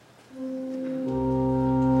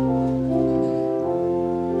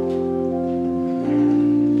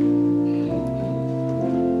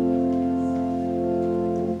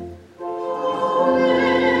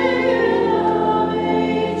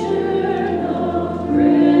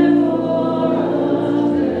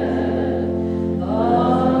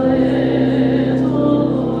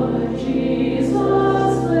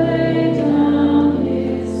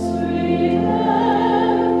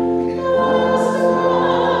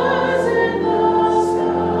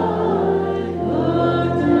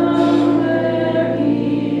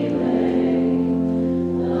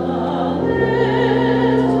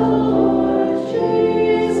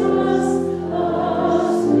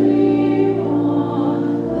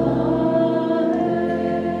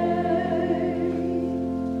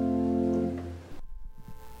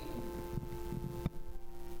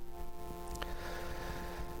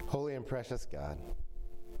gracious God,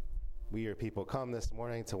 we, your people, come this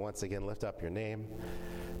morning to once again lift up your name,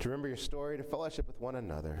 to remember your story, to fellowship with one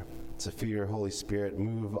another, to feel your Holy Spirit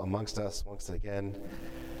move amongst us once again,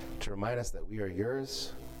 to remind us that we are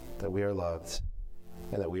yours, that we are loved,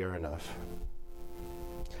 and that we are enough.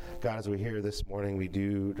 God, as we hear this morning, we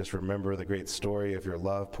do just remember the great story of your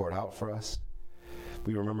love poured out for us.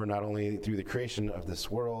 We remember not only through the creation of this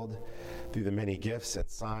world, through the many gifts and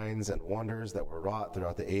signs and wonders that were wrought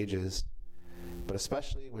throughout the ages, but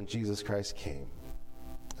especially when Jesus Christ came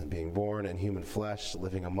and being born in human flesh,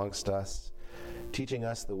 living amongst us, teaching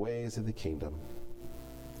us the ways of the kingdom.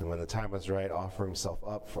 And when the time was right, offering himself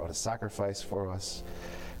up for a sacrifice for us,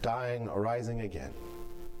 dying, rising again,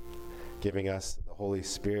 giving us the Holy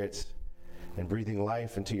Spirit and breathing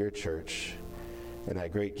life into your church and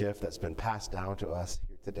that great gift that's been passed down to us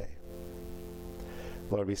here today.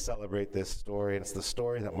 Lord, we celebrate this story, and it's the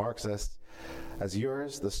story that marks us as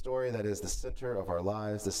yours, the story that is the center of our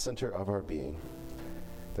lives, the center of our being.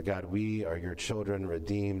 That God, we are your children,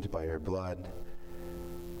 redeemed by your blood,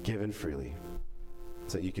 given freely,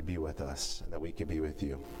 so that you could be with us and that we could be with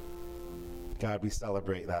you. God, we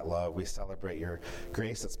celebrate that love. We celebrate your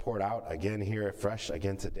grace that's poured out again here afresh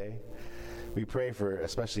again today. We pray for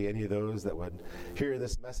especially any of those that would hear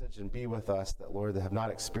this message and be with us, that, Lord, that have not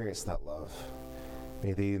experienced that love.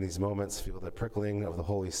 May they in these moments feel the prickling of the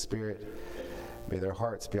Holy Spirit. May their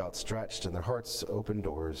hearts be outstretched and their hearts open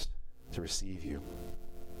doors to receive you.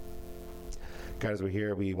 God, as we're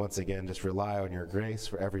here, we once again just rely on your grace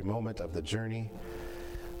for every moment of the journey.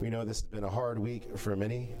 We know this has been a hard week for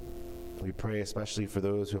many. We pray especially for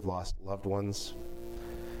those who have lost loved ones.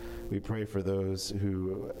 We pray for those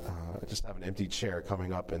who just have an empty chair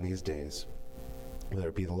coming up in these days, whether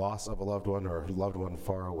it be the loss of a loved one or a loved one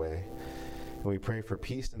far away. And we pray for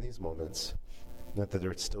peace in these moments, that there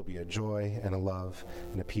would still be a joy and a love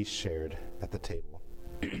and a peace shared at the table.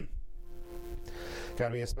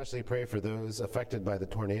 God, we especially pray for those affected by the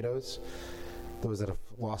tornadoes, those that have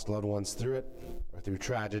lost loved ones through it, or through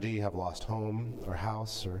tragedy, have lost home or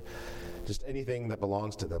house, or just anything that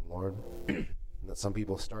belongs to them, Lord. That some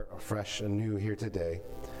people start afresh and new here today,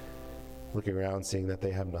 looking around, seeing that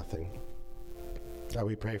they have nothing. God,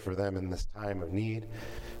 we pray for them in this time of need.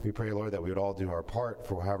 We pray, Lord, that we would all do our part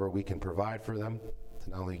for however we can provide for them, to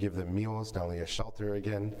not only give them meals, not only a shelter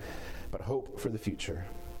again, but hope for the future.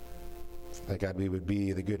 That, God, we would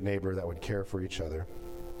be the good neighbor that would care for each other.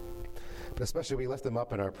 But especially we lift them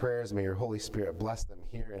up in our prayers. May your Holy Spirit bless them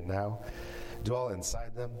here and now. Dwell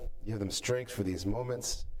inside them. Give them strength for these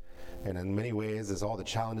moments. And in many ways, as all the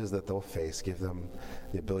challenges that they'll face, give them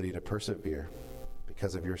the ability to persevere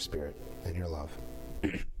because of your Spirit and your love.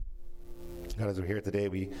 God, as we're here today,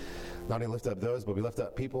 we not only lift up those, but we lift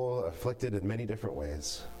up people afflicted in many different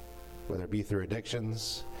ways, whether it be through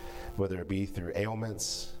addictions, whether it be through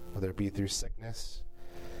ailments, whether it be through sickness,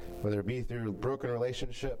 whether it be through broken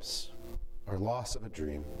relationships or loss of a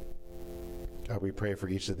dream. God, we pray for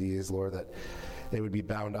each of these, Lord, that they would be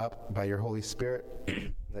bound up by your Holy Spirit,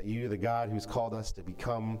 that you, the God who's called us to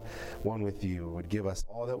become one with you, would give us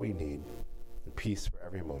all that we need and peace for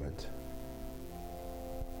every moment.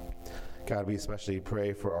 God, we especially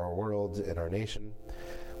pray for our world and our nation.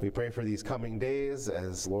 We pray for these coming days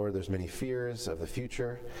as, Lord, there's many fears of the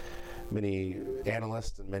future, many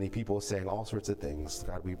analysts and many people saying all sorts of things.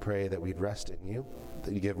 God, we pray that we'd rest in you,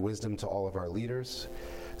 that you give wisdom to all of our leaders,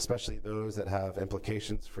 especially those that have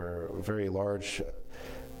implications for very large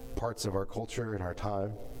parts of our culture and our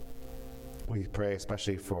time. We pray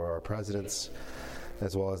especially for our presidents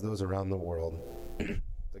as well as those around the world,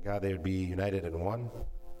 that God, they would be united in one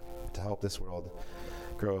to help this world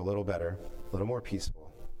grow a little better, a little more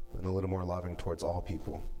peaceful, and a little more loving towards all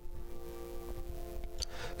people.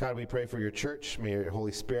 God, we pray for your church. May your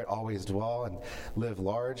Holy Spirit always dwell and live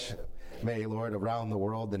large. May, Lord, around the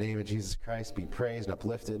world, the name of Jesus Christ be praised and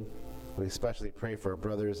uplifted. We especially pray for our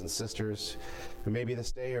brothers and sisters who maybe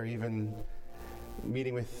this day are even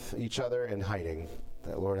meeting with each other and hiding.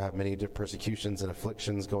 That, Lord, have many persecutions and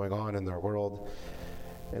afflictions going on in their world,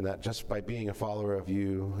 and that just by being a follower of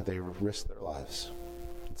you, they risk their lives.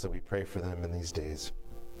 And so we pray for them in these days.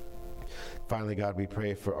 Finally, God, we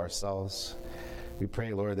pray for ourselves. We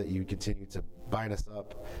pray, Lord, that you continue to bind us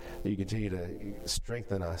up, that you continue to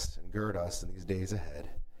strengthen us and gird us in these days ahead.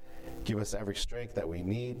 Give us every strength that we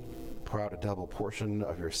need. Pour out a double portion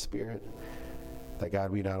of your Spirit, that, God,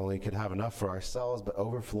 we not only could have enough for ourselves, but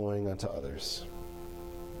overflowing unto others.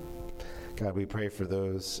 God, we pray for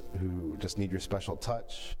those who just need your special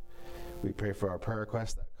touch. We pray for our prayer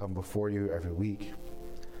requests that come before you every week.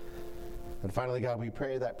 And finally, God, we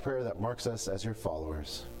pray that prayer that marks us as your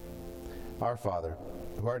followers, Our Father,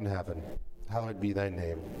 who art in heaven, hallowed be thy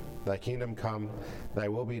name. Thy kingdom come, thy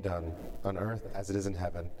will be done, on earth as it is in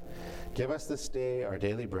heaven. Give us this day our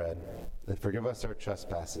daily bread, and forgive us our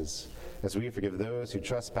trespasses, as we forgive those who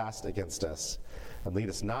trespass against us. And lead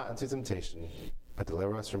us not into temptation, but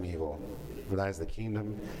deliver us from evil. For thine is the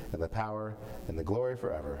kingdom, and the power, and the glory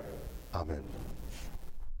forever. Amen.